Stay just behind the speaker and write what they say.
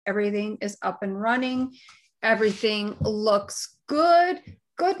Everything is up and running. Everything looks good.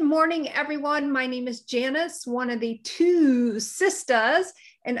 Good morning, everyone. My name is Janice, one of the two sisters.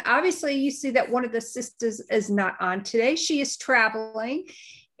 And obviously you see that one of the sisters is not on today. She is traveling.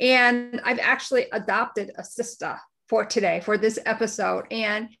 And I've actually adopted a sister for today, for this episode.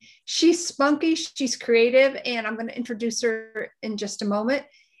 And she's spunky, she's creative, and I'm going to introduce her in just a moment.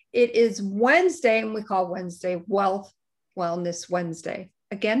 It is Wednesday, and we call Wednesday Wellness Wednesday.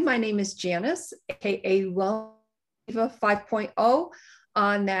 Again, my name is Janice, aka Wellness 5.0,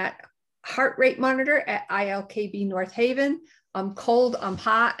 on that heart rate monitor at ILKB North Haven. I'm cold, I'm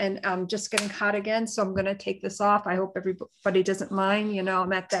hot, and I'm just getting hot again. So I'm going to take this off. I hope everybody doesn't mind. You know,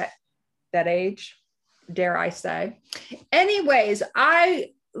 I'm at that age, dare I say. Anyways,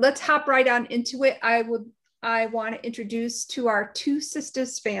 let's hop right on into it. I want to introduce to our two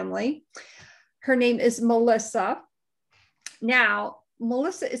sisters family. Her name is Melissa. Now,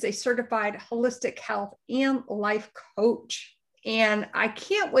 Melissa is a certified holistic health and life coach. And I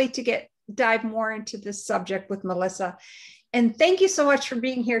can't wait to dive more into this subject with Melissa. And thank you so much for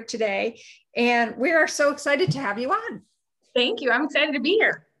being here today. And we are so excited to have you on. Thank you. I'm excited to be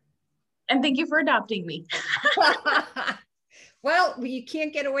here. And thank you for adopting me. Well, you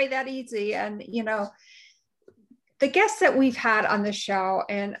can't get away that easy. And, you know, the guests that we've had on the show,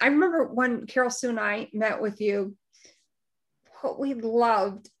 and I remember when Carol Sue and I met with you, what we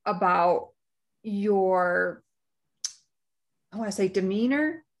loved about your, I want to say,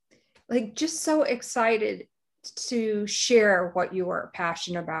 demeanor, like just so excited to share what you were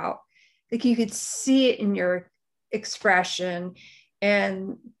passionate about. Like you could see it in your expression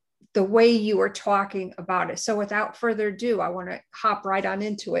and the way you were talking about it. So without further ado, I want to hop right on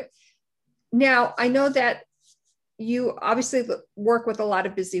into it. Now, I know that you obviously work with a lot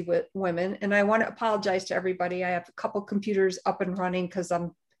of busy women, and I want to apologize to everybody. I have a couple computers up and running because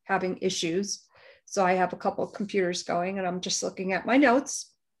I'm having issues. So I have a couple of computers going, and I'm just looking at my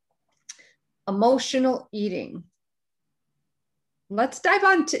notes. Emotional eating. Let's dive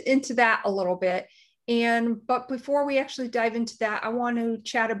into that a little bit. But before we actually dive into that, I want to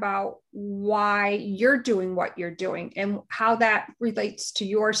chat about why you're doing what you're doing and how that relates to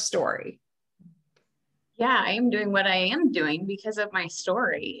your story. Yeah, I am doing what I am doing because of my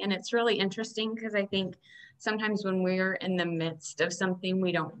story. And it's really interesting because I think sometimes when we're in the midst of something,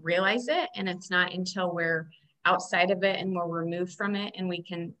 we don't realize it. And it's not until we're outside of it and we're removed from it and we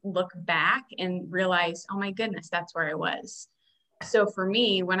can look back and realize, oh my goodness, that's where I was. So for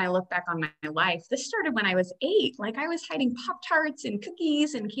me, when I look back on my life, this started when I was 8. Like I was hiding Pop-Tarts and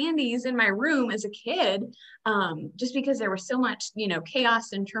cookies and candies in my room as a kid, just because there was so much,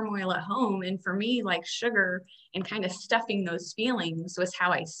 chaos and turmoil at home. And for me, like sugar and kind of stuffing those feelings was how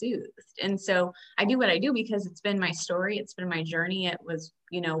I soothed. And so I do what I do because it's been my story. It's been my journey. It was,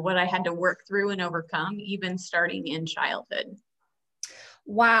 what I had to work through and overcome, even starting in childhood.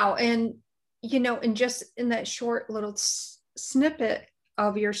 Wow. And, and just in that short little snippet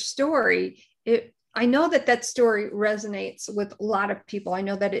of your story, I know that story resonates with a lot of people. I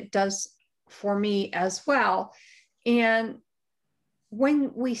know that it does for me as well. And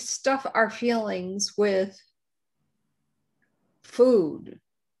when we stuff our feelings with food,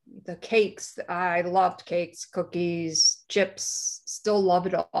 the cakes, I loved cakes, cookies, chips, still love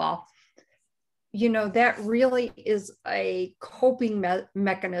it all. That really is a coping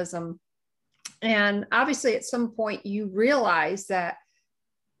mechanism. And obviously at some point you realize that,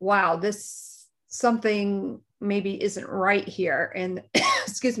 wow, this something maybe isn't right here. And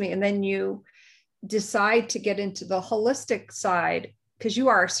excuse me. And then you decide to get into the holistic side because you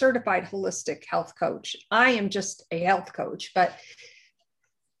are a certified holistic health coach. I am just a health coach, but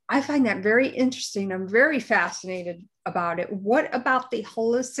I find that very interesting. I'm very fascinated about it. What about the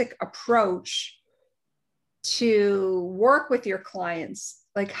holistic approach to work with your clients?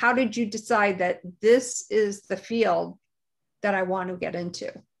 Like, how did you decide that this is the field that I want to get into?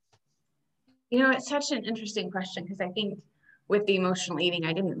 It's such an interesting question because I think with the emotional eating,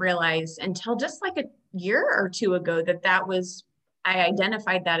 I didn't realize until just like a year or two ago I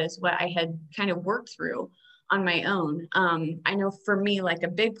identified that as what I had kind of worked through on my own. I know for me, like a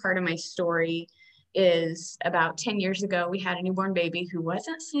big part of my story is about 10 years ago, we had a newborn baby who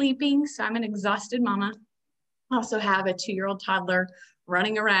wasn't sleeping. So I'm an exhausted mama. I also have a 2-year-old toddler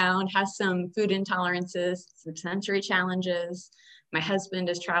running around, has some food intolerances, some sensory challenges. My husband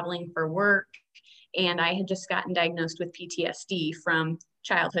is traveling for work, and I had just gotten diagnosed with PTSD from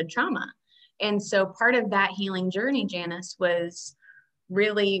childhood trauma. And so part of that healing journey, Janice, was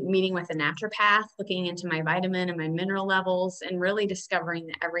really meeting with a naturopath, looking into my vitamin and my mineral levels, and really discovering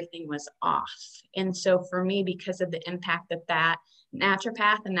that everything was off. And so for me, because of the impact that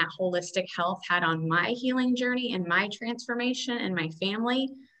naturopath and that holistic health had on my healing journey and my transformation and my family,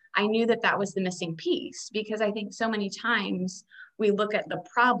 I knew that that was the missing piece, because I think so many times we look at the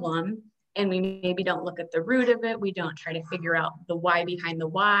problem and we maybe don't look at the root of it. We don't try to figure out the why behind the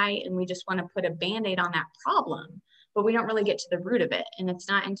why. And we just want to put a Band-Aid on that problem, but we don't really get to the root of it. And it's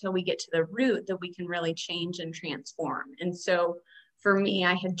not until we get to the root that we can really change and transform. And so for me,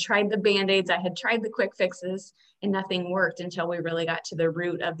 I had tried the Band-Aids, I had tried the quick fixes, and nothing worked until we really got to the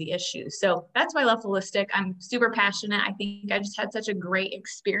root of the issue. So that's why I love Holistic. I'm super passionate. I think I just had such a great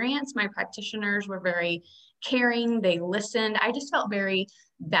experience. My practitioners were very caring. They listened. I just felt very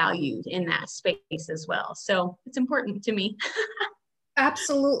valued in that space as well. So it's important to me.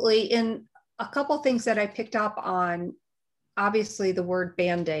 Absolutely. And a couple of things that I picked up on, obviously the word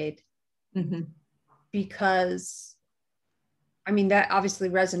Band-Aid, because I mean, that obviously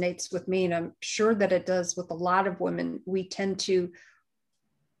resonates with me, and I'm sure that it does with a lot of women. We tend to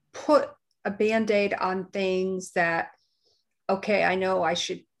put a Band-Aid on things that, okay, I know I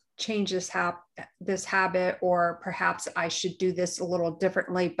should change this habit, or perhaps I should do this a little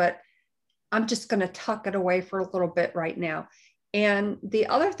differently, but I'm just going to tuck it away for a little bit right now. And the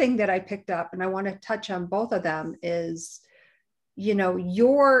other thing that I picked up, and I want to touch on both of them, is, you know,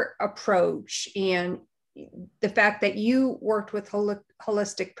 your approach and the fact that you worked with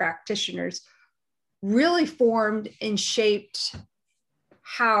holistic practitioners really formed and shaped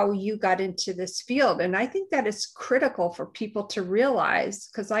how you got into this field. And I think that is critical for people to realize,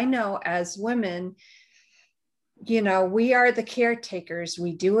 because I know as women, you know, we are the caretakers,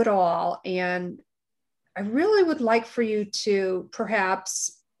 we do it all. And I really would like for you to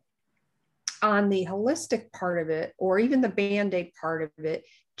perhaps, on the holistic part of it, or even the Band-Aid part of it,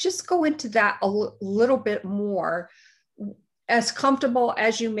 just go into that a little bit more, as comfortable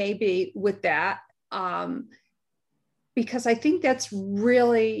as you may be with that. Because I think that's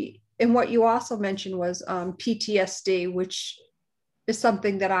really, and what you also mentioned was PTSD, which is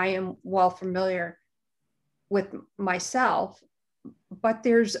something that I am well familiar with myself, but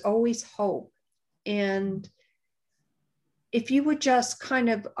there's always hope. And if you would just kind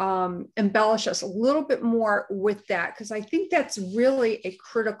of embellish us a little bit more with that, because I think that's really a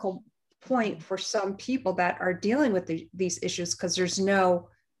critical point for some people that are dealing with these issues, because there's no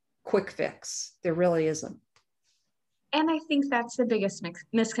quick fix. There really isn't. And I think that's the biggest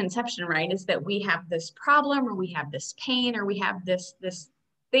misconception, right? Is that we have this problem, or we have this pain, or we have this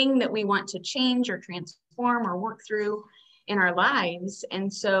thing that we want to change or transform or work through in our lives.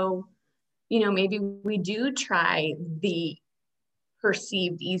 And so, you know, maybe we do try the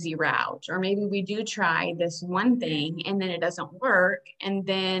perceived easy route, or maybe we do try this one thing and then it doesn't work. And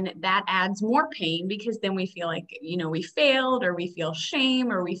then that adds more pain, because then we feel like, you know, we failed, or we feel shame,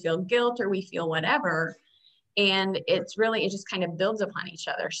 or we feel guilt, or we feel whatever. And it's really, it just kind of builds upon each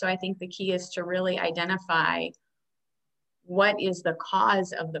other. So I think the key is to really identify what is the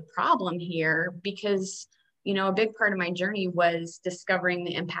cause of the problem here, because, you know, a big part of my journey was discovering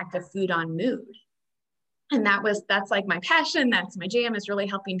the impact of food on mood. And that's like my passion. That's my jam, is really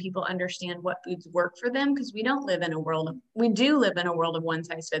helping people understand what foods work for them. Because we do live in a world of one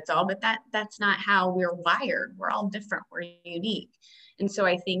size fits all, but that's not how we're wired. We're all different. We're unique. And so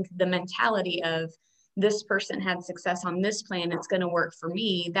I think the mentality of, this person had success on this plan, it's going to work for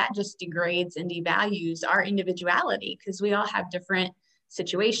me, that just degrades and devalues our individuality, because we all have different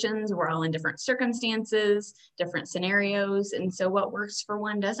situations. We're all in different circumstances, different scenarios. And so what works for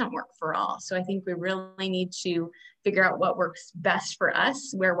one doesn't work for all. So I think we really need to figure out what works best for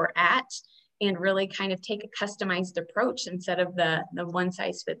us, where we're at, and really kind of take a customized approach instead of the one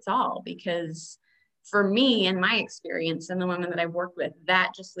size fits all. Because for me, in my experience, and the women that I've worked with,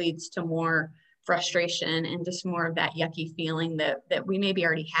 that just leads to more frustration and just more of that yucky feeling that we maybe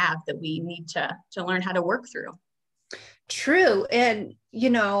already have, that we need to learn how to work through. True. And, you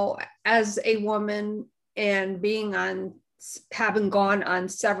know, as a woman and having gone on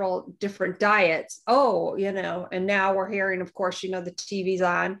several different diets, you know, and now we're hearing, of course, you know, the TV's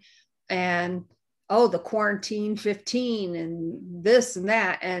on, and, the quarantine 15 and this and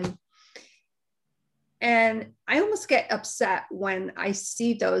that. And I almost get upset when I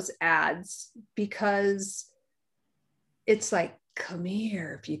see those ads, because it's like, come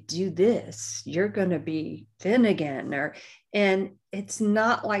here, if you do this, you're going to be thin again. And it's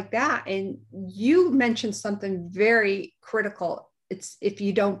not like that. And you mentioned something very critical. It's if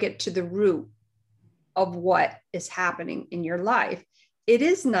you don't get to the root of what is happening in your life, it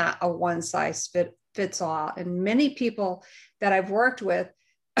is not a one size fits all. And many people that I've worked with,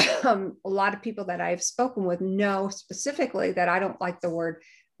 a lot of people that I've spoken with know specifically that I don't like the word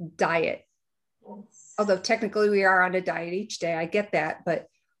diet, although technically we are on a diet each day, I get that, but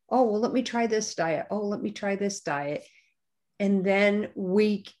oh, well, let me try this diet. Oh, let me try this diet. And then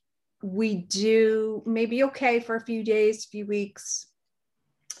we do maybe okay for a few days, few weeks,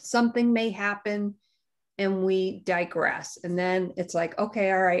 something may happen and we digress. And then it's like,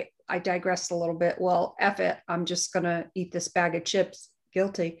 okay, all right, I digressed a little bit. Well, F it, I'm just going to eat this bag of chips,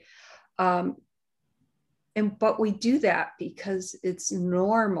 guilty. But we do that because it's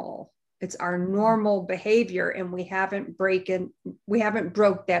normal. It's our normal behavior, and we haven't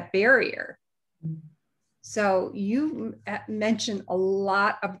broke that barrier. So you mentioned a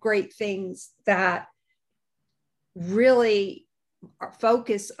lot of great things that really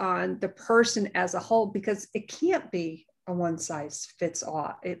focus on the person as a whole, because it can't be a one size fits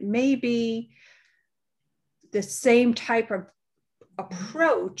all. It may be the same type of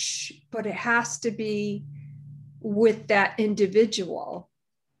approach, but it has to be with that individual,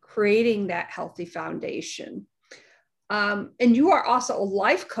 creating that healthy foundation. And you are also a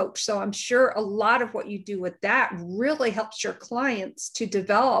life coach. So I'm sure a lot of what you do with that really helps your clients to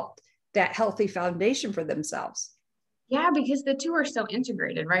develop that healthy foundation for themselves. Yeah, because the two are so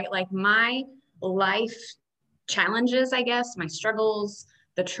integrated, right? Like my life challenges, I guess, my struggles,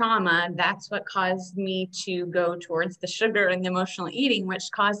 the trauma, that's what caused me to go towards the sugar and the emotional eating, which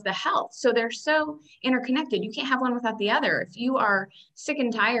caused the health. So they're so interconnected. You can't have one without the other. If you are sick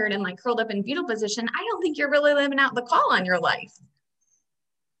and tired and like curled up in fetal position, I don't think you're really living out the call on your life.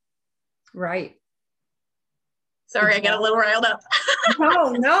 Right. Sorry, exactly. I got a little riled up.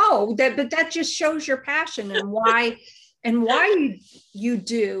 No, but that just shows your passion and why you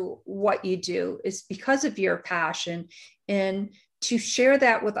do what you do is because of your passion, and to share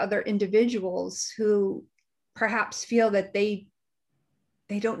that with other individuals who perhaps feel that they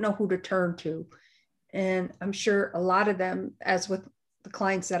don't know who to turn to. And I'm sure a lot of them, as with the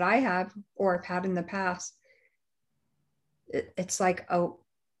clients that I have or have had in the past, it's like, oh,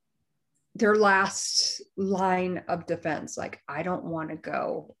 their last line of defense, like, I don't want to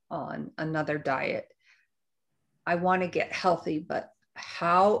go on another diet. I want to get healthy, but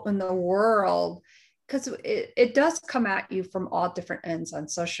how in the world? Because it does come at you from all different ends, on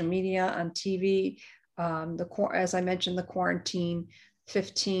social media, on TV, as I mentioned, the quarantine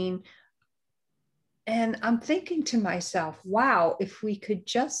 15. And I'm thinking to myself, wow, if we could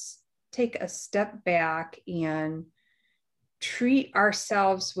just take a step back and treat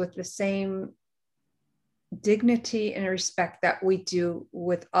ourselves with the same dignity and respect that we do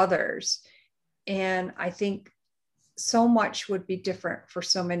with others. And I think so much would be different for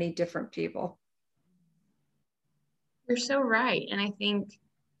so many different people. You're so right. And I think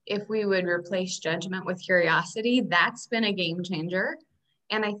if we would replace judgment with curiosity, that's been a game changer.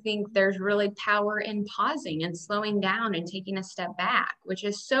 And I think there's really power in pausing and slowing down and taking a step back, which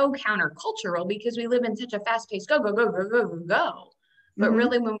is so countercultural because we live in such a fast-paced go, go, go, go, go, go, go. But mm-hmm.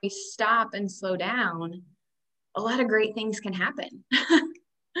 really, when we stop and slow down, a lot of great things can happen.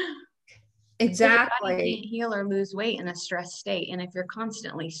 Exactly. Your body can't heal or lose weight in a stressed state. And if you're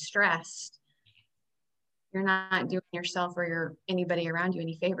constantly stressed, you're not doing yourself or anybody around you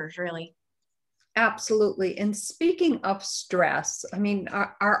any favors, really. Absolutely. And speaking of stress, I mean,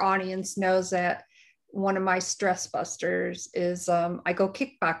 our audience knows that one of my stress busters is I go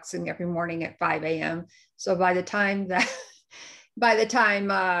kickboxing every morning at 5 a.m. So by the time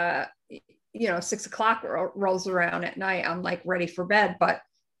 6 o'clock rolls around at night, I'm like ready for bed. But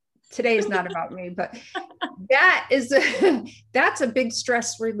today is not about me, but that's a big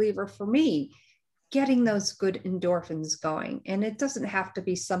stress reliever for me, getting those good endorphins going. And it doesn't have to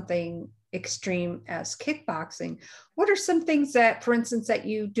be something extreme as kickboxing. What are some things that, for instance, that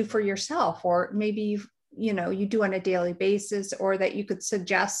you do for yourself, or maybe you do on a daily basis, or that you could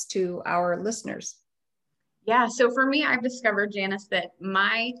suggest to our listeners? Yeah. So for me, I've discovered, Janice, that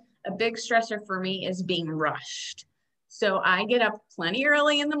a big stressor for me is being rushed. So I get up plenty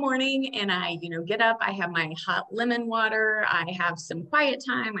early in the morning and I, get up, I have my hot lemon water, I have some quiet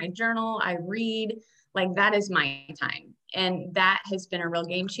time, I journal, I read, like that is my time. And that has been a real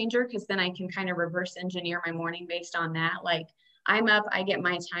game changer, because then I can kind of reverse engineer my morning based on that. Like I'm up, I get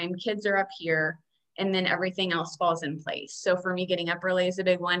my time, kids are up here, and then everything else falls in place. So for me, getting up early is a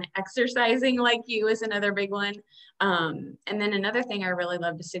big one. Exercising like you is another big one. And then another thing I really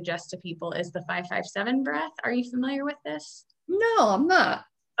love to suggest to people is the 5-5-7 breath. Are you familiar with this? No, I'm not.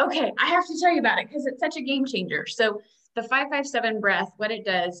 Okay, I have to tell you about it because it's such a game changer. So the 5-5-7 breath, what it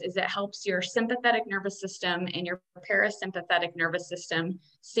does is it helps your sympathetic nervous system and your parasympathetic nervous system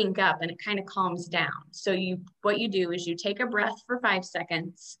sync up, and it kind of calms down. So what you do is you take a breath for 5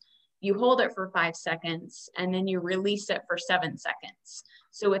 seconds, you hold it for 5 seconds, and then you release it for 7 seconds.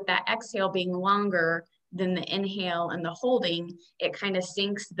 So with that exhale being longer than the inhale and the holding, it kind of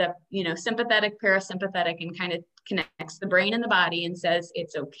syncs the, sympathetic, parasympathetic, and kind of connects the brain and the body and says,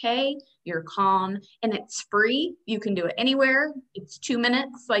 it's okay, you're calm, and it's free. You can do it anywhere. It's 2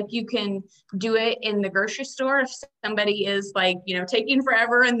 minutes. Like, you can do it in the grocery store. If somebody is like, taking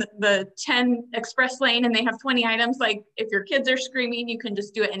forever in the 10 express lane and they have 20 items, like if your kids are screaming, you can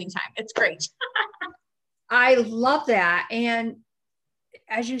just do it anytime. It's great. I love that. And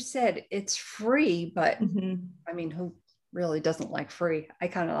as you said, it's free, but I mean, who really doesn't like free? I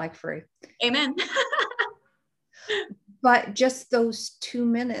kind of like free. Amen. But just those 2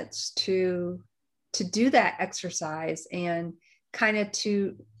 minutes to do that exercise and kind of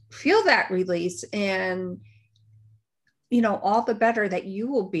to feel that release, and all the better that you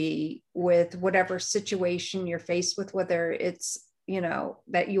will be with whatever situation you're faced with, whether it's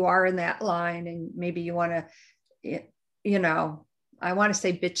that you are in that line and maybe you want to I want to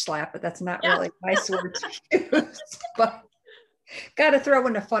say bitch slap, but that's not really a nice word to use, but got to throw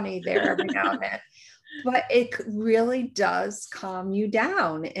in a funny there every now and then. But it really does calm you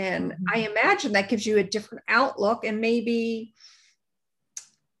down. And I imagine that gives you a different outlook, and maybe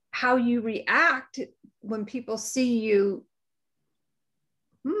how you react when people see you.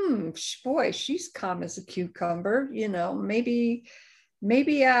 Boy, she's calm as a cucumber. Maybe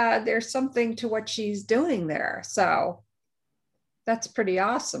there's something to what she's doing there. So that's pretty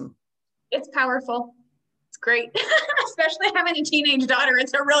awesome. It's powerful. It's great. Especially having a teenage daughter.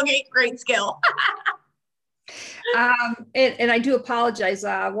 It's a real great skill. And I do apologize.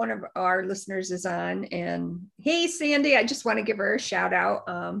 One of our listeners is on, and hey, Sandy, I just want to give her a shout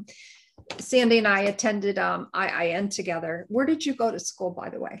out. Sandy and I attended IIN together. Where did you go to school, by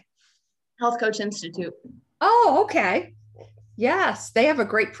the way? Health Coach Institute. Oh, okay. Yes, they have a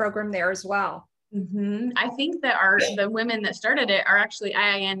great program there as well. I think that the women that started it are actually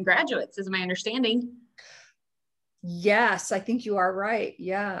IIN graduates, is my understanding. Yes, I think you are right.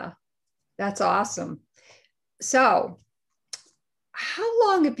 Yeah, that's awesome. So how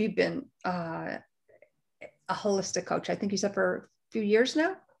long have you been a holistic coach? I think you said for a few years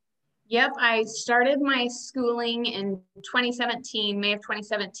now? Yep. I started my schooling in 2017, May of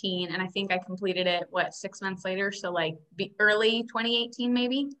 2017. And I think I completed it, 6 months later? So like early 2018,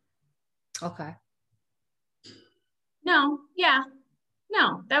 maybe. Okay. No,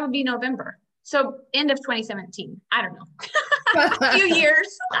 that would be November. So end of 2017. I don't know. A few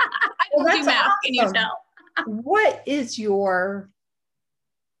years. I don't do math. Awesome. Can you tell? What is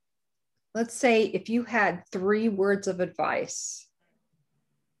let's say if you had 3 words of advice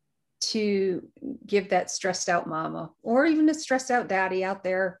to give that stressed out mama, or even a stressed out daddy out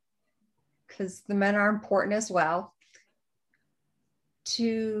there, because the men are important as well,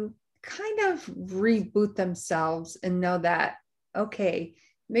 to kind of reboot themselves and know that, okay,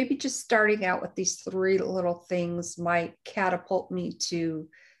 maybe just starting out with these 3 little things might catapult me to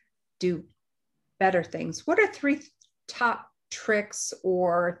do better things. What are 3 top tricks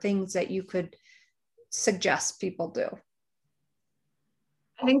or things that you could suggest people do?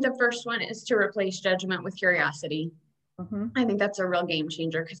 I think the first one is to replace judgment with curiosity. I think that's a real game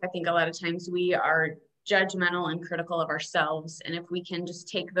changer, because I think a lot of times we are judgmental and critical of ourselves. And if we can just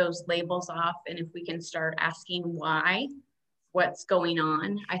take those labels off, and if we can start asking why, what's going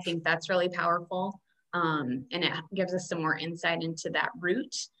on, I think that's really powerful. And it gives us some more insight into that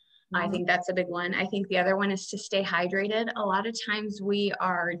root. I think that's a big one. I think the other one is to stay hydrated. A lot of times we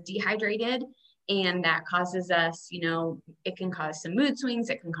are dehydrated, and that causes us, it can cause some mood swings.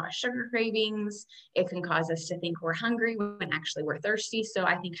 It can cause sugar cravings. It can cause us to think we're hungry when actually we're thirsty. So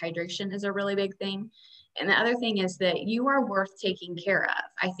I think hydration is a really big thing. And the other thing is that you are worth taking care of.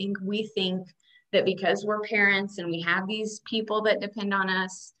 I think we think that because we're parents and we have these people that depend on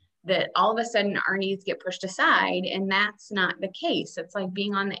us, that all of a sudden our needs get pushed aside. And that's not the case. It's like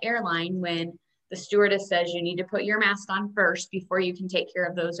being on the airline when the stewardess says you need to put your mask on first before you can take care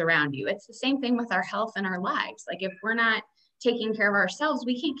of those around you. It's the same thing with our health and our lives. Like, if we're not taking care of ourselves,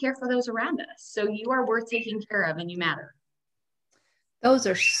 we can't care for those around us. So you are worth taking care of, and you matter. Those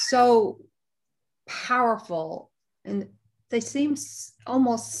are so powerful, and they seem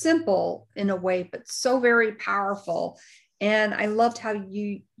almost simple in a way, but so very powerful. And I loved how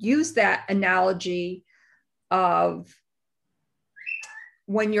you use that analogy of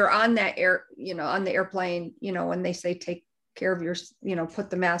when you're on that on the airplane, when they say take care of your, put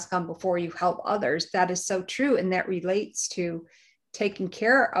the mask on before you help others. That is so true. And that relates to taking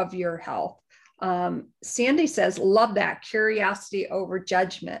care of your health. Sandy says, love that, curiosity over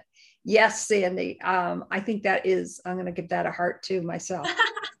judgment. Yes, Sandy. I think I'm going to give that a heart too myself.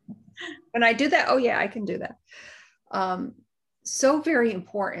 When I do that, oh yeah, I can do that. So very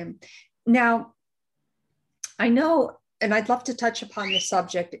important. Now, I know, and I'd love to touch upon the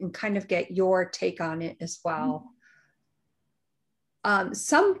subject and kind of get your take on it as well.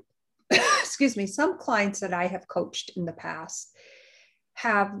 Some, excuse me, some clients that I have coached in the past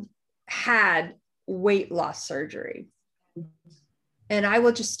have had weight loss surgery. And I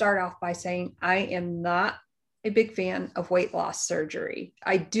will just start off by saying I am not a big fan of weight loss surgery.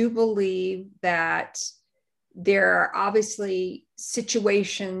 I do believe that there are obviously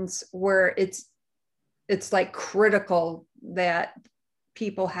situations where it's like critical that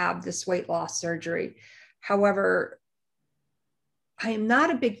people have this weight loss surgery. However, I am not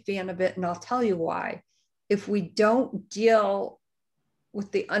a big fan of it, and I'll tell you why. If we don't deal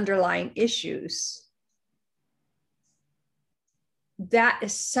with the underlying issues, that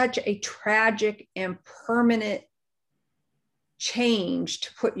is such a tragic and permanent change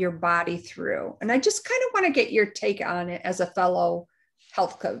to put your body through. And I just kind of want to get your take on it as a fellow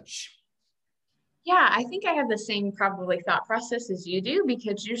health coach. Yeah, I think I have the same probably thought process as you do,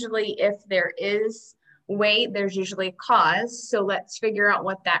 because usually if there is weight, there's usually a cause. So let's figure out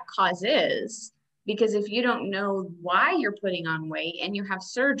what that cause is. Because if you don't know why you're putting on weight and you have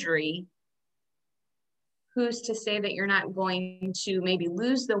surgery, who's to say that you're not going to maybe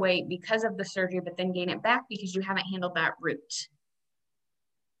lose the weight because of the surgery, but then gain it back because you haven't handled that root?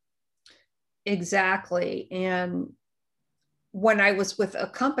 Exactly. And when I was with a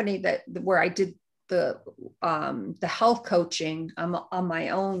company where I did the health coaching, I'm on my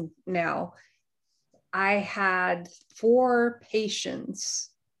own now, I had 4 patients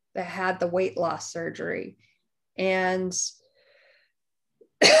that had the weight loss surgery, and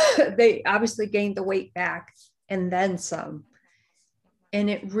they obviously gained the weight back and then some. And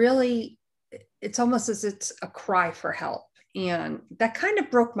it's almost as it's a cry for help. And that kind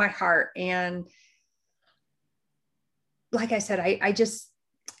of broke my heart. And like I said, I just,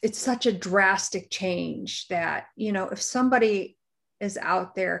 it's such a drastic change that, if somebody is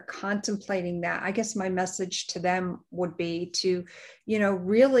out there contemplating that, I guess my message to them would be to,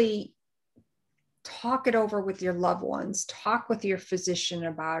 really talk it over with your loved ones, talk with your physician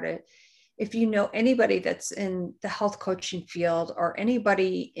about it. If you know anybody that's in the health coaching field or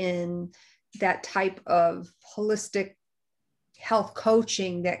anybody in that type of holistic health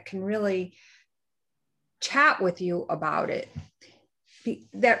coaching that can really chat with you about it,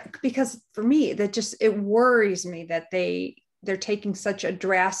 because for me, it worries me that they're taking such a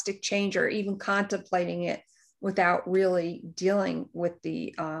drastic change or even contemplating it without really dealing with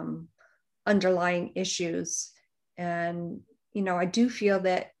the underlying issues. And, I do feel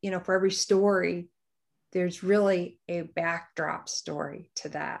that, for every story, there's really a backdrop story to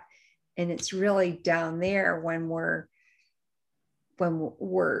that. And it's really down there when we're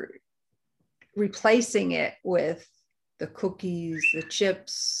replacing it with the cookies, the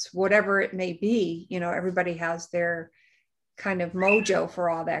chips, whatever it may be. Everybody has their kind of mojo for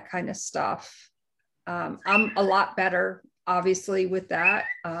all that kind of stuff. I'm a lot better, obviously, with that.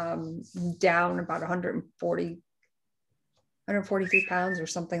 Down about 143 pounds or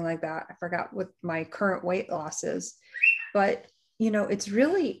something like that. I forgot what my current weight loss is. But, it's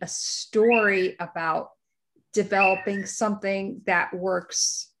really a story about developing something that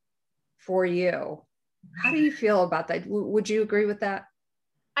works for you. How do you feel about that? Would you agree with that?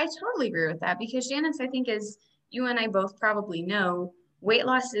 I totally agree with that, because Janice, I think, as you and I both probably know, weight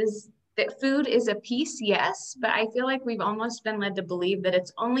loss is that food is a piece, yes, but I feel like we've almost been led to believe that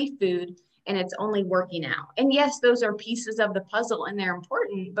it's only food and it's only working out. And yes, those are pieces of the puzzle and they're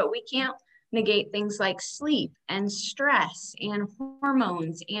important, but we can't negate things like sleep and stress and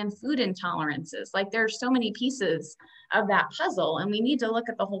hormones and food intolerances. Like, there are so many pieces of that puzzle, and we need to look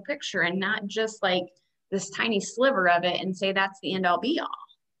at the whole picture and not just like this tiny sliver of it and say that's the end all be all.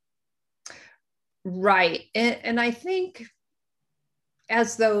 Right. And I think I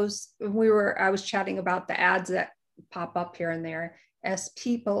was chatting about the ads that pop up here and there, as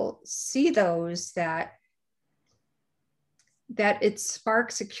people see those, that it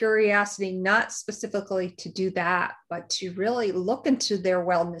sparks a curiosity, not specifically to do that, but to really look into their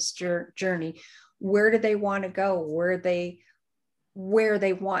wellness journey. Where do they want to go? Where they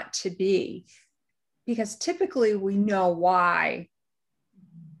want to be? Because typically we know why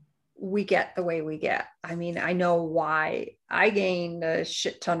we get the way we get. I mean, I know why I gained a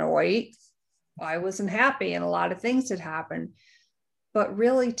shit ton of weight. I wasn't happy and a lot of things had happened. But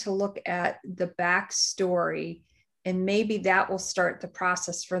really to look at the backstory, and maybe that will start the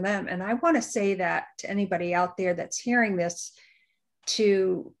process for them. And I want to say that to anybody out there that's hearing this,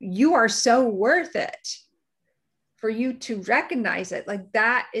 you are so worth it. For you to recognize it, like,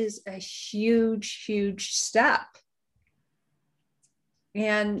 that is a huge, huge step.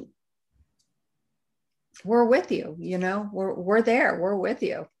 And we're with you, you know, we're there, we're with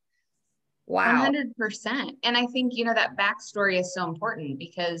you. Wow. 100%. And I think, that backstory is so important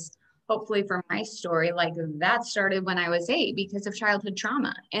because hopefully for my story, like that started when I was 8 because of childhood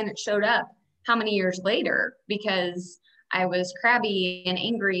trauma. And it showed up how many years later because I was crabby and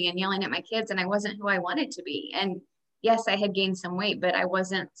angry and yelling at my kids and I wasn't who I wanted to be. And yes, I had gained some weight, but I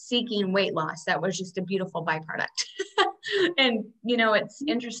wasn't seeking weight loss. That was just a beautiful byproduct. And, it's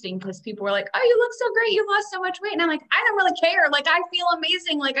interesting because people were like, oh, you look so great. You lost so much weight. And I'm like, I don't really care. Like, I feel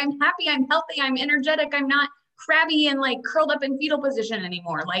amazing. Like, I'm happy. I'm healthy. I'm energetic. I'm not crabby and like curled up in fetal position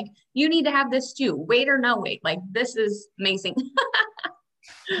anymore. Like, you need to have this too, weight or no weight. Like, this is amazing.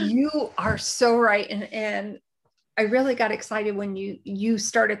 You are so right. And I really got excited when you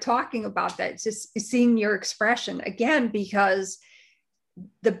started talking about that, just seeing your expression again, because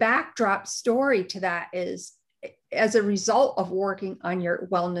the backdrop story to that is as a result of working on your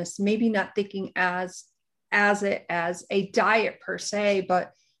wellness, maybe not thinking as it as a diet per se,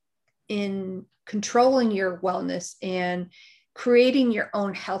 but in controlling your wellness and creating your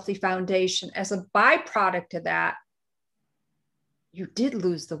own healthy foundation. As a byproduct of that, you did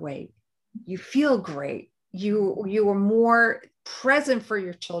lose the weight. You feel great. You were more present for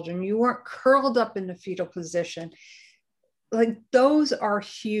your children. You weren't curled up in the fetal position. Like, those are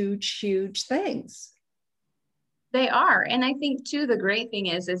huge, huge things. They are. And I think too, the great thing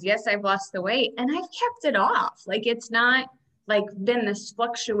is yes, I've lost the weight and I've kept it off. Like, it's not like been this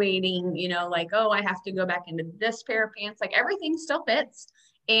fluctuating, like, oh, I have to go back into this pair of pants. Like, everything still fits.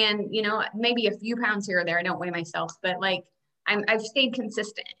 And, maybe a few pounds here or there. I don't weigh myself, but like, I've stayed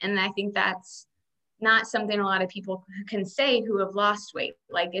consistent. And I think that's not something a lot of people can say who have lost weight.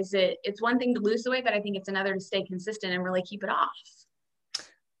 Like, it's one thing to lose the weight, but I think it's another to stay consistent and really keep it off.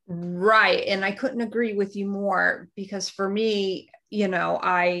 Right. And I couldn't agree with you more, because for me,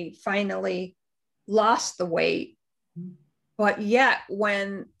 I finally lost the weight. But yet,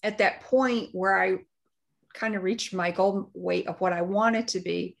 when at that point where I kind of reached my goal weight of what I wanted to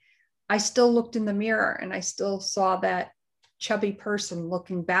be, I still looked in the mirror and I still saw that chubby person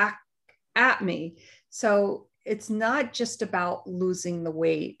looking back at me. So it's not just about losing the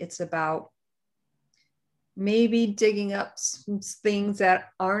weight. It's about maybe digging up some things that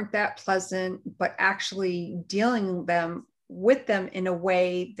aren't that pleasant, but actually dealing with them in a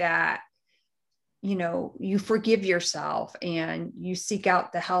way that, you forgive yourself and you seek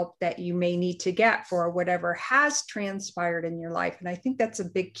out the help that you may need to get for whatever has transpired in your life. And I think that's a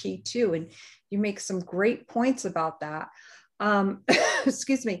big key too. And you make some great points about that.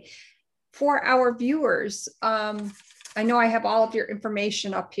 Excuse me. For our viewers, I know I have all of your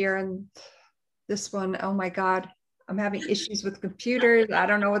information up here, and this one, oh my God, I'm having issues with computers. I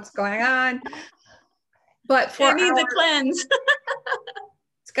don't know what's going on. But for it needs a cleanse.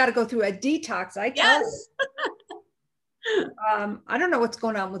 It's got to go through a detox. I tell you. I don't know what's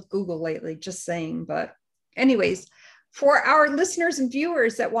going on with Google lately, just saying. But anyways, for our listeners and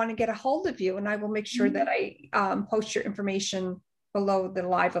viewers that want to get a hold of you, and I will make sure that I post your information below the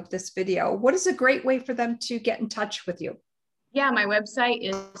live of this video, what is a great way for them to get in touch with you? Yeah, my website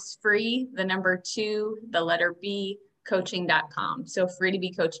is free, the number 2, the letter B, coaching.com. So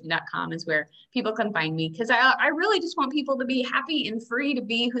freetobecoaching.com is where people can find me, because I really just want people to be happy and free to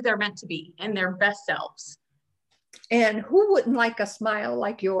be who they're meant to be and their best selves. And who wouldn't like a smile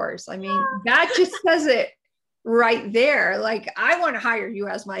like yours? I mean, that just says it right there. Like, I want to hire you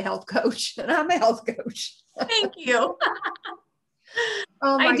as my health coach, and I'm a health coach. Thank you.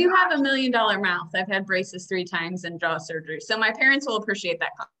 Oh, I do have $1 million mouth. I've had braces 3 times and jaw surgery. So my parents will appreciate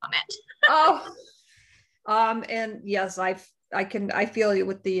that comment. And yes, I feel you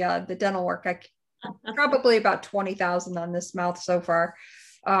with the dental work. I probably about 20,000 on this mouth so far.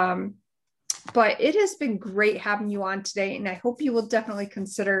 But it has been great having you on today. And I hope you will definitely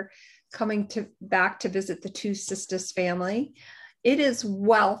consider coming back to visit the Two Sisters family. It is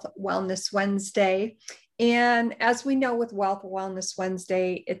Wealth Wellness Wednesday. And as we know with Wealth Wellness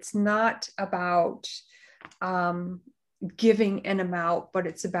Wednesday, it's not about giving an amount, but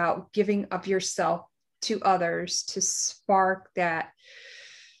it's about giving of yourself to others to spark that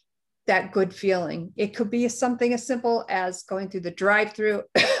good feeling. It could be something as simple as going through the drive-through,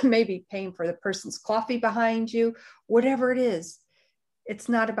 maybe paying for the person's coffee behind you, whatever it is. It's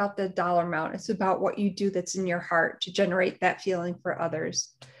not about the dollar amount. It's about what you do that's in your heart to generate that feeling for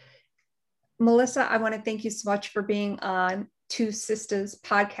others. Melissa, I want to thank you so much for being on Two Sisters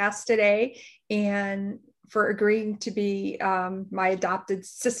podcast today and for agreeing to be my adopted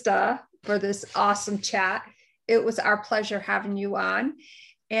sister for this awesome chat. It was our pleasure having you on.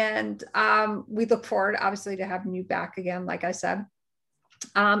 And we look forward, obviously, to having you back again, like I said.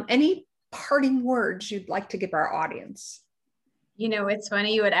 Any parting words you'd like to give our audience? You know, it's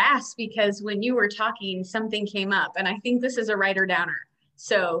funny you would ask because when you were talking, something came up, and I think this is a writer downer.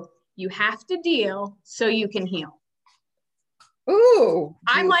 So you have to deal so you can heal. Ooh,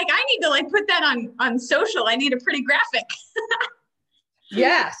 I'm like, I need to like put that on social. I need a pretty graphic.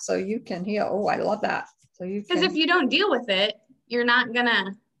 Yeah, so you can heal. Oh, I love that. So you Because can. if you don't deal with it, you're not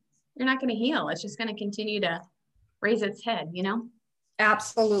gonna heal. It's just gonna continue to raise its head, you know?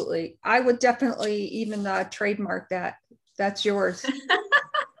 Absolutely. I would definitely even trademark that. That's yours. It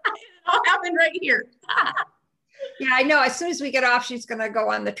all happened right here. Yeah, I know. As soon as we get off, she's going to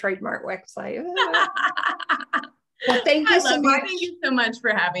go on the trademark website. Well, thank you so much. Thank you so much for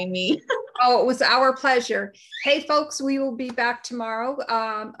having me. Oh, it was our pleasure. Hey, folks, we will be back tomorrow.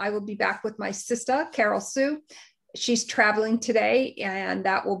 I will be back with my sister, Carol Sue. She's traveling today, and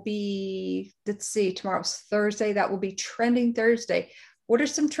that will be, let's see, tomorrow's Thursday. That will be Trending Thursday. What are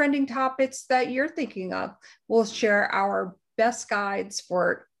some trending topics that you're thinking of? We'll share our best guides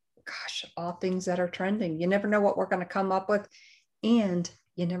for, gosh, all things that are trending. You never know what we're going to come up with, and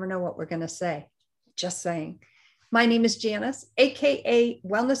you never know what we're going to say. Just saying. My name is Janice, AKA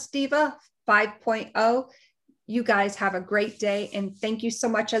Wellness Diva 5.0. You guys have a great day, and thank you so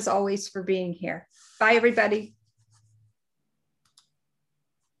much, as always, for being here. Bye, everybody.